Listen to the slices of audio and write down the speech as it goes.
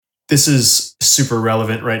This is super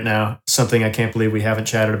relevant right now, something I can't believe we haven't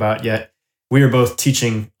chatted about yet. We are both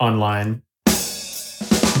teaching online.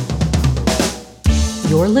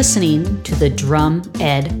 You're listening to the Drum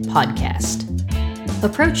Ed Podcast.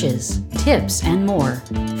 Approaches, tips, and more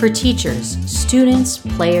for teachers, students,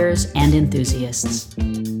 players, and enthusiasts.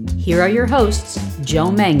 Here are your hosts, Joe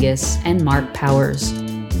Mangus and Mark Powers.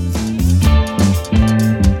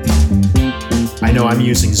 I know I'm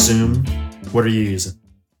using Zoom. What are you using?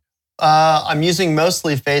 I'm using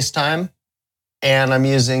mostly FaceTime, and I'm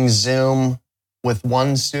using Zoom with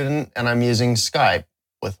one student, and I'm using Skype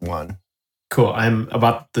with one. Cool. I'm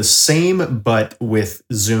about the same, but with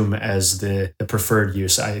Zoom as the preferred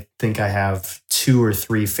use. I think I have 2 or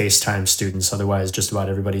 3 FaceTime students. Otherwise, just about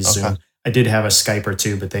everybody's Zoom. I did have a Skype or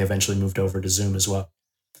 2, but they eventually moved over to Zoom as well.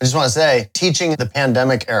 I just want to say, teaching the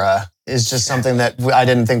pandemic era is just something that I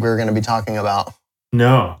didn't think we were going to be talking about.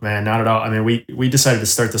 No, man, not at all. I mean, we decided to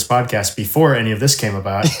start this podcast before any of this came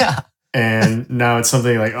about. Yeah. And now it's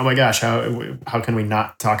something like, oh my gosh, how can we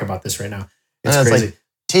not talk about this right now? It's crazy. Like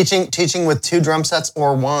teaching with 2 drum sets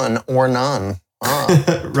or 1 or none.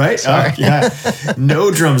 Oh. Right? Yeah. No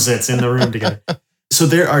drum sets in the room together. So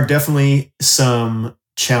there are definitely some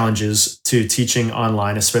challenges to teaching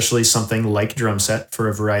online, especially something like drum set for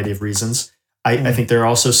a variety of reasons. I think there are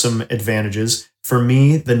also some advantages. For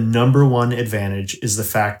me, the number one advantage is the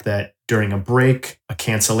fact that during a break, a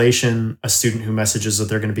cancellation, a student who messages that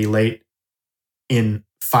they're going to be late, in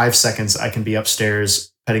 5 seconds, I can be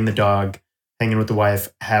upstairs petting the dog, hanging with the wife,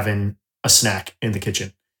 having a snack in the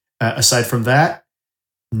kitchen. Aside from that,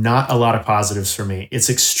 not a lot of positives for me. It's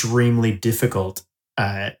extremely difficult,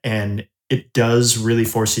 and it does really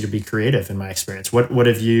force you to be creative in my experience. What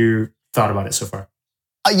have you thought about it so far?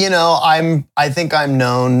 I think I'm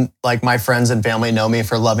known, like my friends and family know me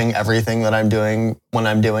for loving everything that I'm doing when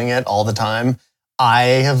I'm doing it all the time. I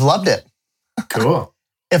have loved it. Cool.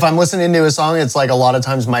 If I'm listening to a song, it's like a lot of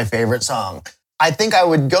times my favorite song. I think I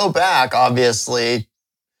would go back, obviously,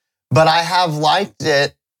 but I have liked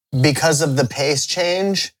it because of the pace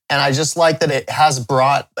change. And I just like that it has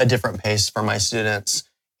brought a different pace for my students.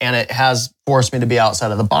 And it has forced me to be outside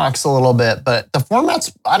of the box a little bit. But the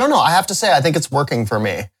format's, I don't know, I have to say, I think it's working for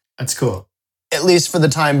me. That's cool. At least for the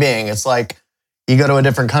time being. It's like you go to a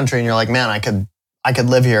different country and you're like, man, I could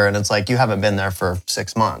live here. And it's like, you haven't been there for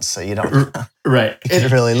 6 months. So you don't right. You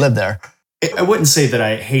could really live there. I wouldn't say that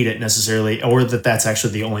I hate it necessarily, or that that's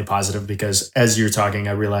actually the only positive, because as you're talking,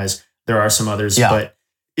 I realize there are some others. Yeah. But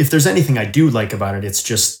if there's anything I do like about it, it's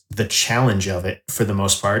just the challenge of it for the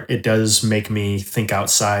most part. It does make me think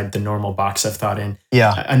outside the normal box I've thought in.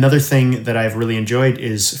 Yeah. Another thing that I've really enjoyed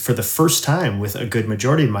is, for the first time with a good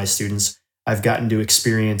majority of my students, I've gotten to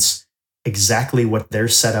experience exactly what their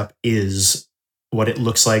setup is, what it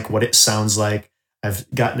looks like, what it sounds like. I've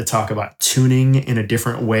gotten to talk about tuning in a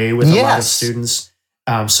different way with a lot of students.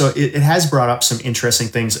 So it has brought up some interesting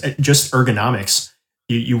things, just ergonomics.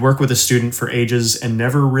 You work with a student for ages and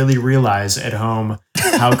never really realize at home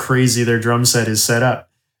how crazy their drum set is set up.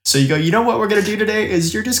 So you go, you know what we're going to do today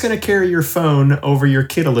is you're just going to carry your phone over your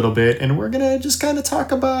kit a little bit, and we're going to just kind of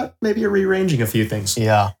talk about maybe rearranging a few things.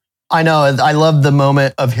 Yeah. I know. I love the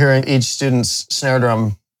moment of hearing each student's snare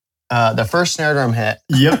drum, the first snare drum hit.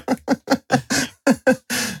 Yep.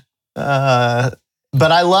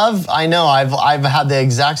 But I know I've had the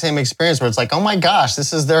exact same experience where it's like, oh my gosh,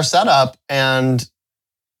 this is their setup. And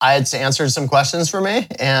I had answered some questions for me.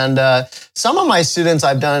 And some of my students,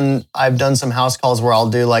 I've done some house calls where I'll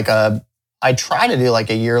do I try to do like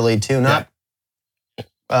a yearly tune-up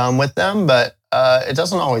with them, but it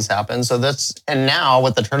doesn't always happen. So and now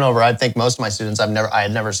with the turnover, I think most of my students, I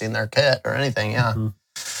had never seen their kit or anything. Yeah. Mm-hmm.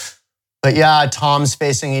 But yeah, toms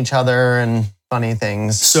facing each other and funny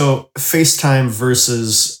things. So FaceTime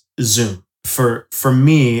versus Zoom. For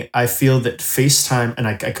me, I feel that FaceTime, and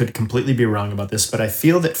I could completely be wrong about this, but I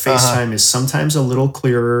feel that FaceTime is sometimes a little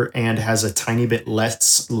clearer and has a tiny bit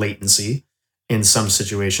less latency in some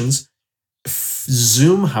situations.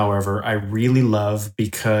 Zoom, however, I really love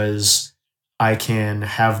because I can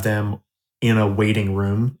have them in a waiting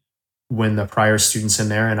room when the prior student's in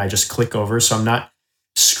there, and I just click over. So I'm not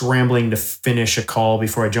scrambling to finish a call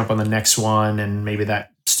before I jump on the next one, and maybe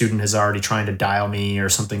that student is already trying to dial me or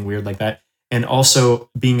something weird like that. And also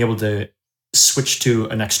being able to switch to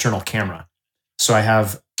an external camera. So I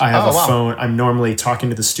have a phone. I'm normally talking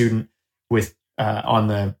to the student with on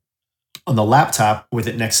the laptop with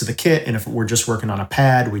it next to the kit. And if we're just working on a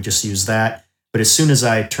pad, we just use that. But as soon as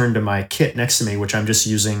I turn to my kit next to me, which I'm just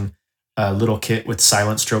using a little kit with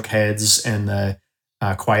silent stroke heads and the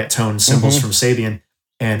quiet tone cymbals from Sabian,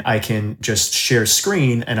 and I can just share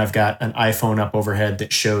screen, and I've got an iPhone up overhead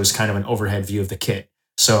that shows kind of an overhead view of the kit.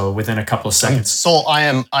 So within a couple of seconds. I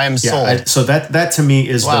am sold. So that to me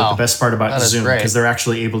is the best part about That is Zoom, great. because they're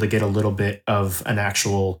actually able to get a little bit of an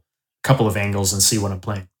actual couple of angles and see what I'm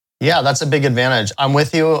playing. Yeah, that's a big advantage. I'm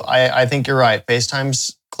with you. I think you're right.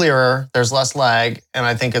 FaceTime's clearer. There's less lag. And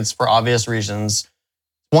I think it's for obvious reasons.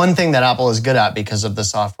 One thing that Apple is good at because of the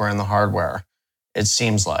software and the hardware, it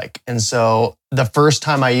seems like. And so the first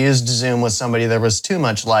time I used Zoom with somebody, there was too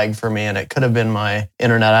much lag for me, and it could have been my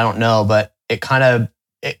internet. I don't know, but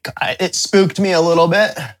it spooked me a little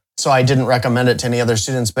bit. So I didn't recommend it to any other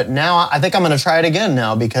students. But now I think I'm going to try it again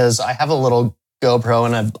now, because I have a little GoPro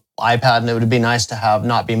and an iPad, and it would be nice to have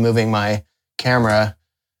not be moving my camera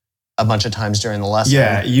a bunch of times during the lesson.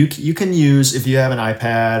 Yeah, you can use, if you have an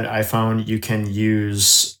iPad, iPhone, you can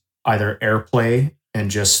use either AirPlay and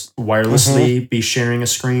just wirelessly be sharing a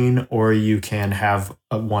screen, or you can have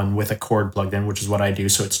one with a cord plugged in, which is what I do.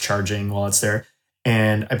 So it's charging while it's there.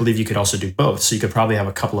 And I believe you could also do both. So you could probably have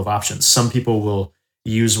a couple of options. Some people will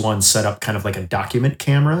use one set up kind of like a document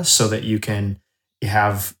camera so that you can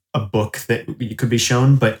have a book that you could be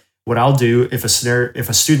shown. But what I'll do if a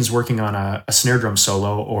student's working on a snare drum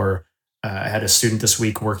solo, or I had a student this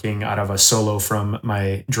week working out of a solo from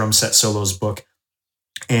my drum set solos book,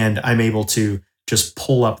 and I'm able to just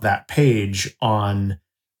pull up that page on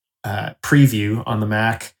preview on the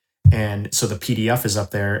Mac. And so the PDF is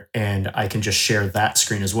up there, and I can just share that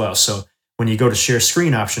screen as well. So when you go to share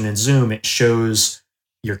screen option in Zoom, it shows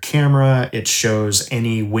your camera, it shows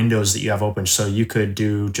any windows that you have open. So you could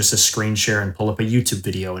do just a screen share and pull up a YouTube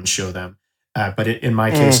video and show them. But in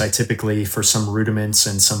my case, I typically, for some rudiments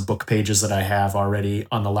and some book pages that I have already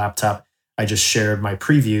on the laptop, I just shared my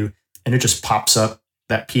preview, and it just pops up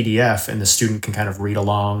that PDF, and the student can kind of read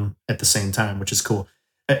along at the same time, which is cool.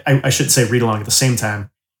 I should say read along at the same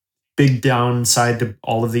time. Big downside to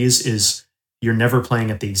all of these is you're never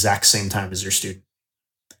playing at the exact same time as your student.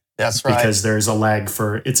 That's right. Because there's a lag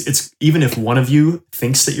for it's even if one of you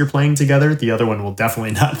thinks that you're playing together, the other one will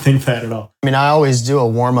definitely not think that at all. I mean, I always do a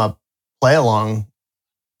warm-up play-along.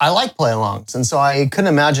 I like play-alongs, and so I couldn't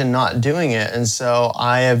imagine not doing it. And so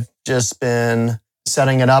I have just been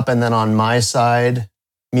setting it up, and then on my side,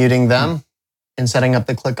 muting them and setting up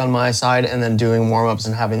the click on my side, and then doing warm-ups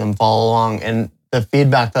and having them follow along. And the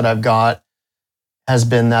feedback that I've got has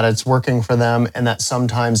been that it's working for them, and that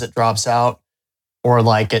sometimes it drops out, or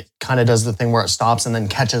like it kind of does the thing where it stops and then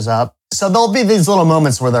catches up. So there'll be these little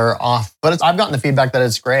moments where they're off, but I've gotten the feedback that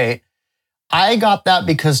it's great. I got that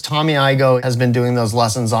because Tommy Igoe has been doing those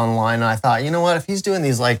lessons online. And I thought, you know what, if he's doing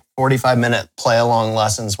these like 45-minute play along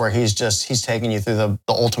lessons where he's taking you through the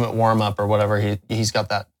ultimate warm up or whatever, he's got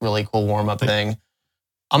that really cool warm up thing.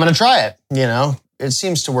 I'm going to try it. You know, it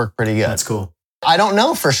seems to work pretty good. That's cool. I don't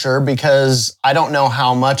know for sure because I don't know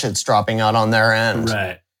how much it's dropping out on their end.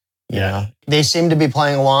 Right. Yeah. They seem to be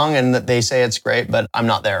playing along and that they say it's great, but I'm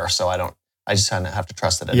not there. So I just kind of have to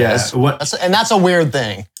trust that it is. And that's a weird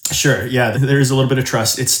thing. Sure. Yeah. There is a little bit of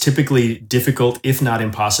trust. It's typically difficult, if not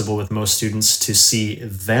impossible, with most students to see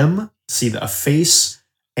a face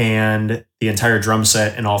and the entire drum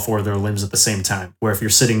set and all four of their limbs at the same time. Where if you're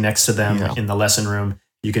sitting next to them in the lesson room,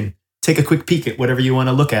 you can take a quick peek at whatever you want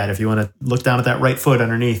to look at. If you want to look down at that right foot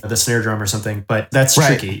underneath the snare drum or something, but that's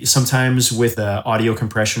tricky. Sometimes with audio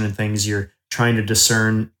compression and things, you're trying to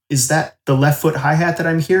discern, is that the left foot hi-hat that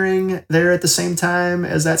I'm hearing there at the same time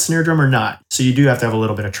as that snare drum or not? So you do have to have a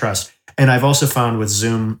little bit of trust. And I've also found with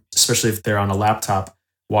Zoom, especially if they're on a laptop,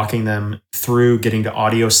 walking them through getting to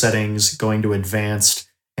audio settings, going to advanced,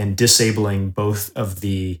 and disabling both of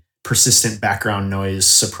the persistent background noise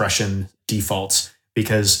suppression defaults,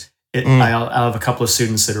 because I'll have a couple of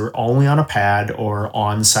students that are only on a pad or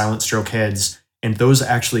on silent stroke heads, and those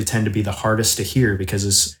actually tend to be the hardest to hear, because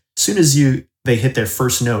as soon as they hit their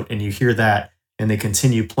first note and you hear that and they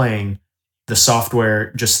continue playing, the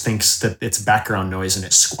software just thinks that it's background noise and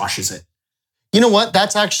it squashes it. You know what?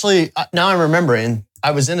 That's actually, now I'm remembering,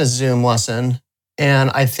 I was in a Zoom lesson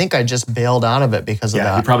and I think I just bailed out of it because of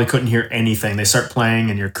that. You probably couldn't hear anything. They start playing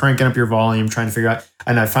and you're cranking up your volume, trying to figure out.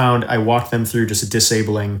 And I walked them through just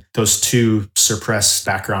disabling those two suppressed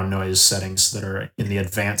background noise settings that are in the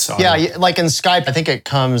advanced audio. Yeah, like in Skype, I think it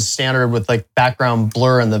comes standard with like background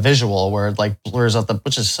blur in the visual where it like blurs out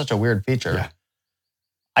which is such a weird feature. Yeah.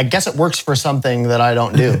 I guess it works for something that I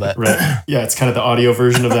don't do, but. Right. Yeah, it's kind of the audio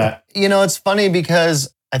version of that. You know, it's funny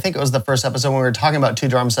because I think it was the first episode when we were talking about two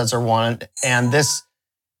drum sets or one, and this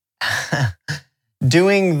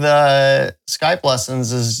doing the Skype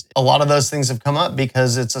lessons is a lot of those things have come up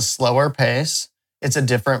because it's a slower pace, it's a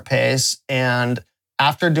different pace, and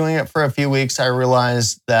after doing it for a few weeks, I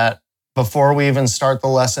realized that before we even start the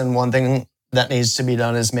lesson, one thing that needs to be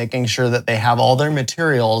done is making sure that they have all their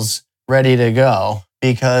materials ready to go,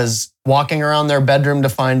 because walking around their bedroom to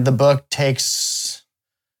find the book takes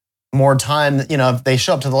more time. If they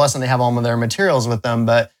show up to the lesson, they have all of their materials with them.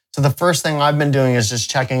 So the first thing I've been doing is just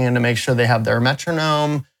checking in to make sure they have their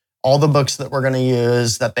metronome, all the books that we're going to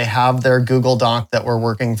use, that they have their Google Doc that we're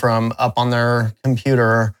working from up on their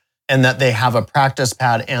computer, and that they have a practice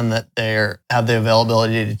pad, and that they have the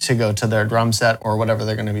availability to go to their drum set or whatever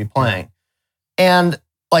they're going to be playing. And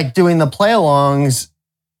like doing the play-alongs,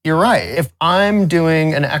 you're right. If I'm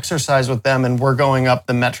doing an exercise with them and we're going up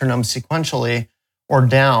the metronome sequentially or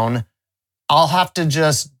down, I'll have to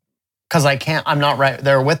just, because I'm not right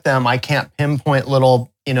there with them, I can't pinpoint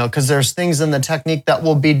little, because there's things in the technique that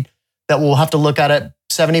we'll have to look at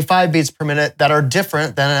 75 beats per minute that are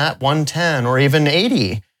different than at 110 or even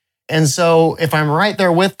 80. And so if I'm right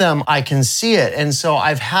there with them, I can see it. And so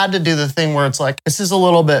I've had to do the thing where it's like, this is a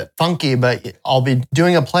little bit funky, but I'll be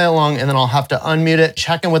doing a play along and then I'll have to unmute it,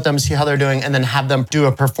 check in with them, see how they're doing, and then have them do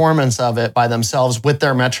a performance of it by themselves with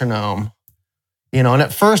their metronome. And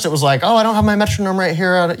at first it was like, oh, I don't have my metronome right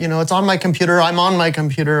here. It's on my computer. I'm on my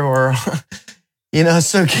computer, or,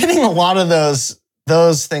 so getting a lot of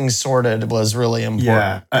those things sorted was really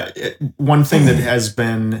important. Yeah. One thing that has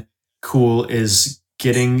been cool is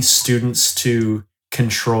getting students to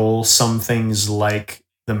control some things like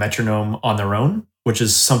the metronome on their own, which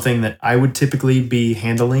is something that I would typically be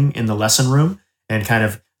handling in the lesson room, and kind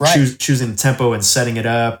of choosing the tempo and setting it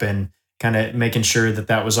up and kind of making sure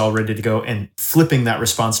that was all ready to go, and flipping that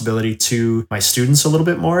responsibility to my students a little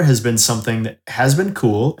bit more has been something that has been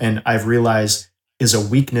cool. And I've realized is a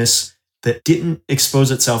weakness that didn't expose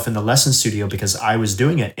itself in the lesson studio because I was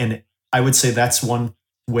doing it. And I would say that's one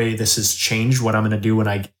way this has changed what I'm going to do when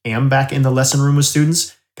I am back in the lesson room with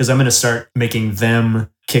students, because I'm going to start making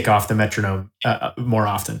them kick off the metronome more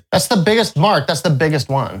often. That's the biggest mark. That's the biggest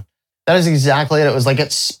one. That is exactly it. It was like,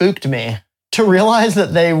 it spooked me to realize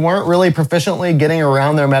that they weren't really proficiently getting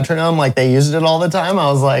around their metronome like they used it all the time.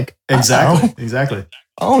 I was like, Exactly.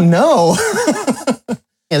 Oh no.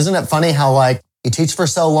 Isn't it funny how like you teach for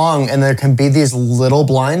so long and there can be these little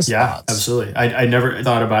blind spots? Yeah, absolutely. I never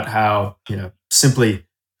thought about how, simply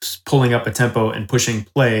pulling up a tempo and pushing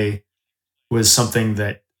play was something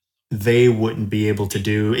that they wouldn't be able to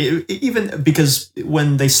do. Even because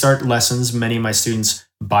when they start lessons, many of my students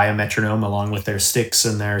buy a metronome along with their sticks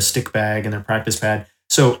and their stick bag and their practice pad.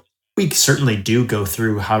 So we certainly do go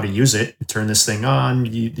through how to use it, turn this thing on,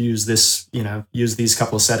 use this, use these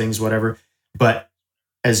couple of settings, whatever. But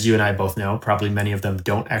as you and I both know, probably many of them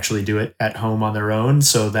don't actually do it at home on their own.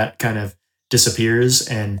 So that kind of disappears,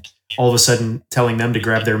 and all of a sudden telling them to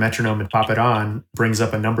grab their metronome and pop it on brings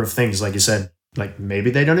up a number of things. Like you said, like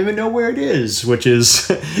maybe they don't even know where it is, which is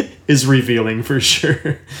revealing for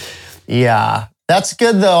sure. Yeah, that's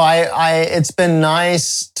good though. It's been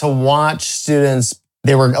nice to watch students.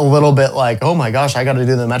 They were a little bit like, oh my gosh, I got to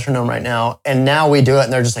do the metronome right now. And now we do it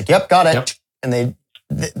and they're just like, yep, got it. Yep. And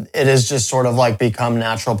it has just sort of like become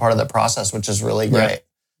natural part of the process, which is really great.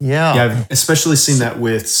 Yeah. I've especially seen that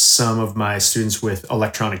with some of my students with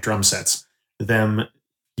electronic drum sets. Them,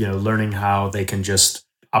 learning how they can just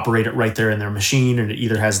operate it right there in their machine, and it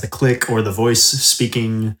either has the click or the voice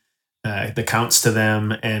speaking the counts to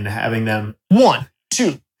them, and having them 1,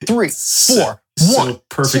 2, 3, 4. So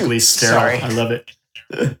perfectly sterile. Sorry. I love it.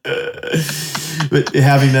 But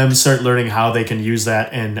having them start learning how they can use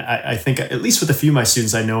that, and I think at least with a few of my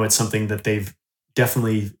students, I know it's something that they've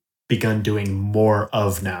definitely begun doing more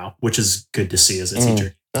of now, which is good to see as a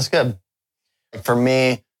teacher. That's good. For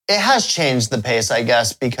me, it has changed the pace, I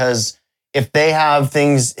guess, because if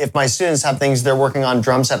my students have things they're working on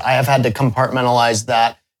drum set, I have had to compartmentalize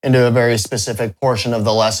that into a very specific portion of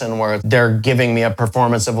the lesson where they're giving me a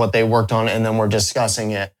performance of what they worked on, and then we're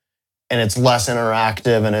discussing it. And it's less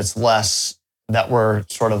interactive, and it's less that we're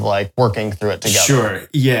sort of like working through it together. Sure.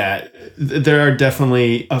 Yeah. There are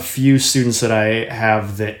definitely a few students that I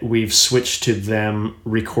have that we've switched to them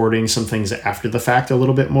recording some things after the fact a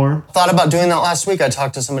little bit more. Thought about doing that last week. I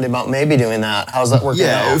talked to somebody about maybe doing that. How's that working out?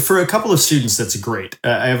 Yeah, for a couple of students, that's great.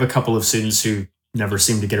 I have a couple of students who never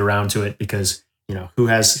seem to get around to it because, who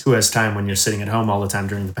has time when you're sitting at home all the time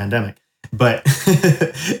during the pandemic? But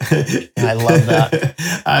I love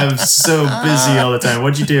that. I'm so busy all the time.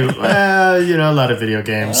 What'd you do? Well, a lot of video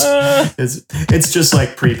games. It's just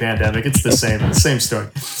like pre-pandemic. It's the same story.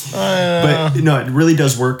 But no, it really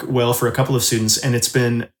does work well for a couple of students, and it's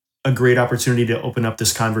been a great opportunity to open up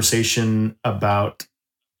this conversation about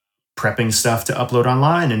prepping stuff to upload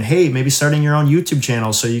online, and hey, maybe starting your own YouTube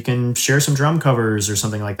channel so you can share some drum covers or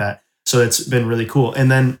something like that. So it's been really cool. And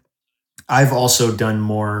then I've also done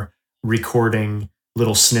more recording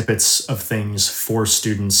little snippets of things for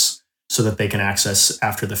students so that they can access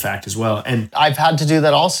after the fact as well. And I've had to do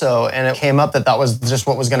that also. And it came up that was just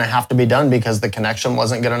what was going to have to be done because the connection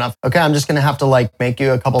wasn't good enough. Okay, I'm just going to have to like make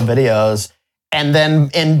you a couple videos. And then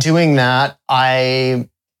in doing that, I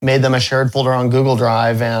made them a shared folder on Google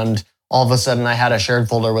Drive. And all of a sudden I had a shared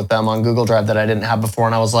folder with them on Google Drive that I didn't have before.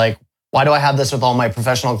 And I was like, why do I have this with all my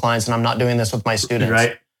professional clients and I'm not doing this with my students?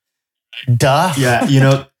 right. Duh. Yeah. You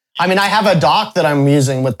know, I mean, I have a doc that I'm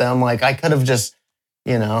using with them. Like I could have just,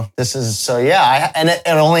 this is, so yeah. And it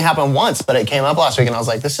only happened once, but it came up last week and I was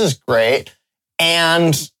like, this is great.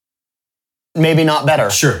 And maybe not better.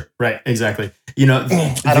 Sure. Right. Exactly. You know,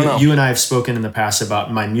 I don't know. You and I have spoken in the past about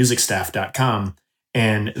mymusicstaff.com,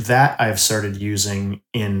 and that I've started using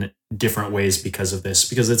in different ways because of this,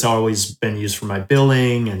 because it's always been used for my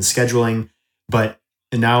billing and scheduling. But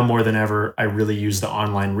now more than ever, I really use the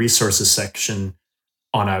online resources section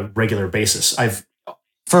on a regular basis.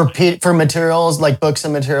 For materials like books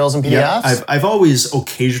and materials and PDFs? Yeah, I've always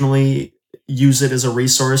occasionally used it as a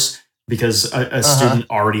resource because a student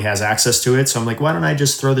already has access to it. So I'm like, why don't I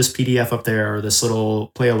just throw this PDF up there or this little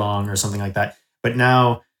play along or something like that? But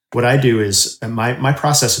now what I do is my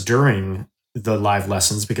process during the live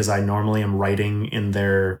lessons, because I normally am writing in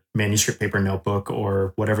their manuscript paper notebook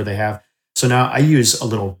or whatever they have. So now I use a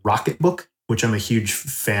little Rocketbook, which I'm a huge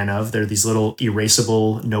fan of. They're these little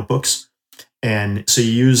erasable notebooks. And so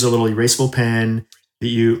you use a little erasable pen that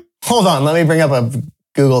you... Hold on, let me bring up a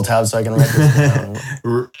Google tab so I can write this down.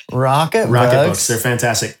 Rocketbooks. They're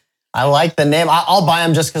fantastic. I like the name. I'll buy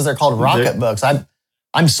them just because they're called Rocketbooks.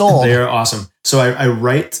 I'm sold. They are awesome. So I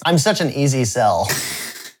write... I'm such an easy sell.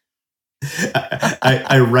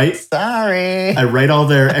 I write... Sorry. I write all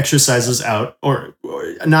their exercises out, or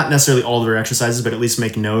not necessarily all their exercises, but at least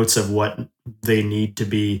make notes of what they need to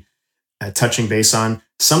be touching base on.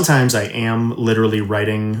 Sometimes I am literally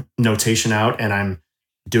writing notation out and I'm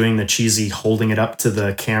doing the cheesy holding it up to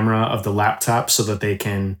the camera of the laptop so that they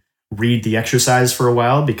can read the exercise for a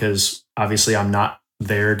while, because obviously I'm not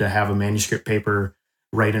there to have a manuscript paper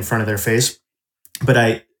right in front of their face. But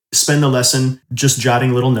I spend the lesson just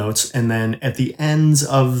jotting little notes. And then at the ends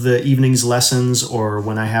of the evening's lessons, or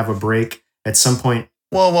when I have a break at some point.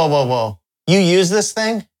 Whoa. You use this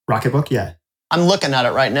thing? Rocketbook? Yeah. I'm looking at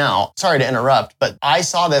it right now. Sorry to interrupt, but I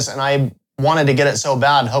saw this and I wanted to get it so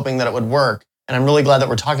bad, hoping that it would work. And I'm really glad that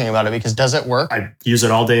we're talking about it, because does it work? I use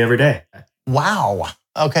it all day, every day. Wow.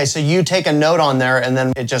 Okay, so you take a note on there and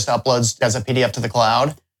then it just uploads as a PDF to the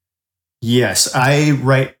cloud? Yes, I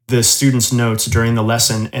write the students' notes during the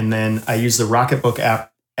lesson, and then I use the Rocketbook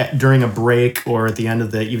app during a break or at the end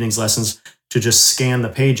of the evening's lessons to just scan the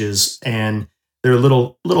pages. And there are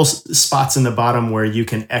little spots in the bottom where you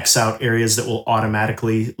can X out areas that will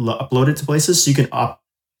automatically upload it to places. So you can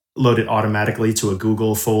upload it automatically to a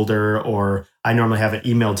Google folder, or I normally have it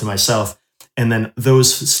emailed to myself. And then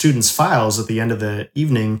those students' files at the end of the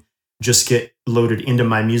evening just get loaded into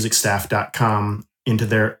mymusicstaff.com into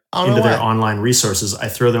their online resources. I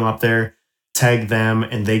throw them up there, tag them,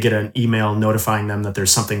 and they get an email notifying them that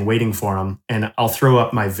there's something waiting for them. And I'll throw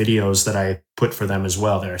up my videos that I put for them as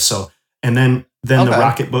well there. So, and then the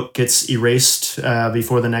Rocketbook gets erased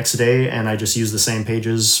before the next day, and I just use the same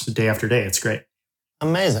pages day after day. It's great.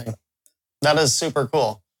 Amazing. That is super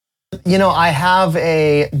cool. I have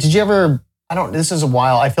did you ever, this is a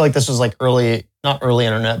while, I feel like this was like not early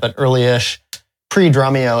internet, but early-ish,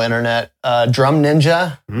 pre-Drumeo internet, Drum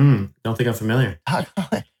Ninja. Don't think I'm familiar.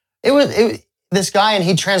 It was this guy, and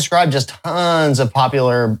he transcribed just tons of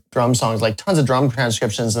popular drum songs, like tons of drum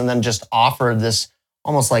transcriptions, and then just offered this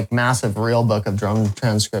almost like massive real book of drum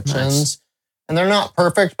transcriptions. Nice. And they're not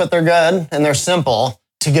perfect, but they're good, and they're simple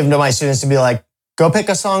to give to my students to be like, go pick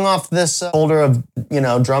a song off this folder of,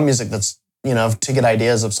 drum music that's, to get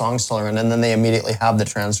ideas of songs to learn. And then they immediately have the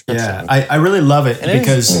transcription. Yeah, I really love it,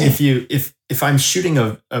 because if I'm shooting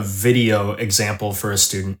a video example for a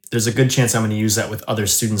student, there's a good chance I'm going to use that with other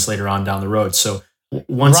students later on down the road. So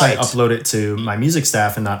once I upload it to my music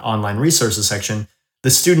staff in that online resources section, the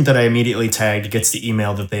student that I immediately tagged gets the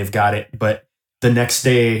email that they've got it. But the next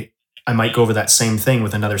day, I might go over that same thing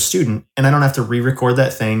with another student, and I don't have to re-record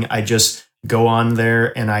that thing. I just go on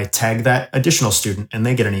there and I tag that additional student, and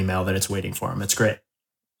they get an email that it's waiting for them. It's great.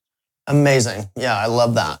 Amazing. Yeah, I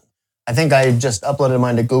love that. I think I just uploaded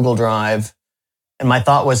mine to Google Drive, and my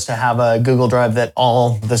thought was to have a Google Drive that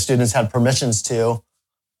all the students had permissions to.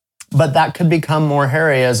 But that could become more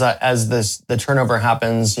hairy as the turnover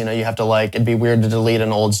happens. You have to it'd be weird to delete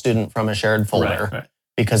an old student from a shared folder Right.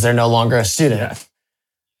 because they're no longer a student. Yeah.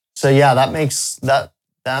 So yeah,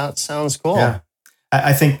 that sounds cool. Yeah.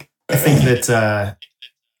 I think that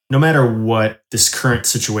no matter what, this current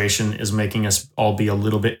situation is making us all be a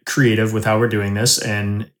little bit creative with how we're doing this.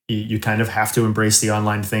 And you kind of have to embrace the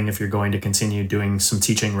online thing if you're going to continue doing some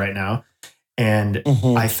teaching right now. And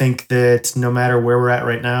I think that no matter where we're at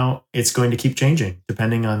right now, it's going to keep changing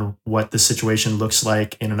depending on what the situation looks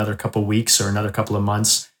like in another couple of weeks or another couple of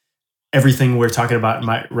months. Everything we're talking about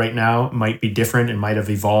right now might be different and might have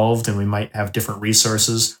evolved, and we might have different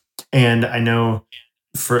resources. And I know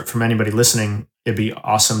from anybody listening, it'd be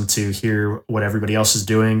awesome to hear what everybody else is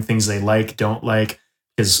doing, things they like, don't like,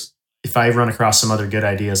 because if I run across some other good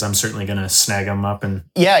ideas, I'm certainly going to snag them up. And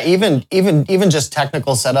yeah, even just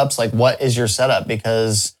technical setups, like what is your setup?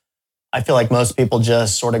 Because I feel like most people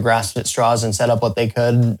just sort of grasped at straws and set up what they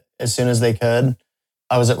could as soon as they could.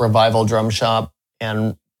 I was at Revival Drum Shop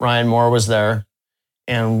and Ryan Moore was there,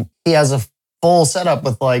 and he has a full setup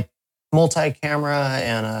with multi-camera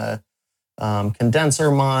and a condenser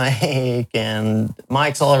mic and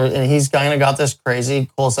mics all over, and he's kind of got this crazy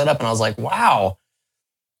cool setup. And I was like, wow.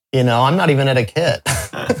 I'm not even at a kit.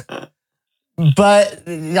 But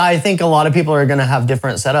I think a lot of people are going to have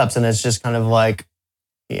different setups, and it's just kind of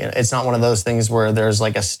it's not one of those things where there's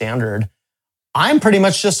a standard. I'm pretty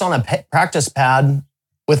much just on a practice pad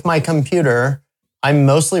with my computer. I'm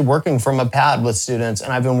mostly working from a pad with students,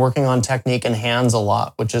 and I've been working on technique and hands a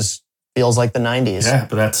lot, which feels like the 90s. Yeah,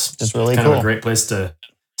 but that's just really kind cool. of a great place to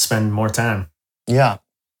spend more time. Yeah.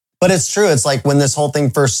 But it's true. It's like when this whole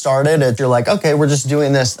thing first started, if you're like, okay, we're just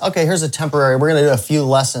doing this. Okay, here's a temporary. We're going to do a few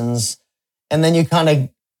lessons. And then you kind of,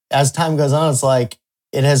 as time goes on, it's like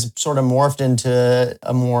it has sort of morphed into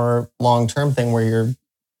a more long-term thing where you're,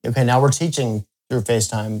 okay, now we're teaching through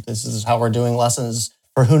FaceTime. This is how we're doing lessons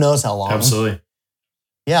for who knows how long. Absolutely.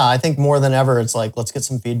 Yeah, I think more than ever, it's like, let's get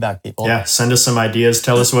some feedback, people. Yeah, send us some ideas.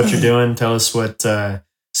 Tell us what you're doing. Tell us what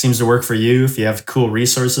seems to work for you. If you have cool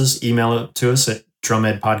resources, email it to us at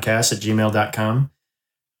drumedpodcast@gmail.com,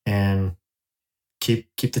 and keep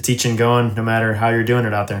the teaching going no matter how you're doing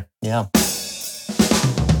it out there. Yeah.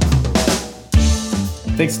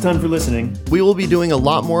 Thanks a ton for listening. We will be doing a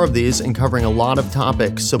lot more of these and covering a lot of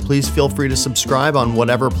topics, so please feel free to subscribe on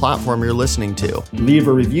whatever platform you're listening to. Leave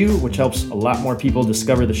a review, which helps a lot more people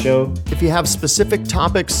discover the show. If you have specific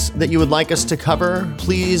topics that you would like us to cover,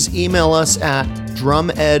 please email us at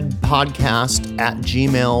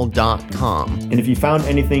drumedpodcast@gmail.com. And if you found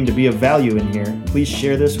anything to be of value in here, please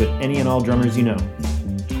share this with any and all drummers you know.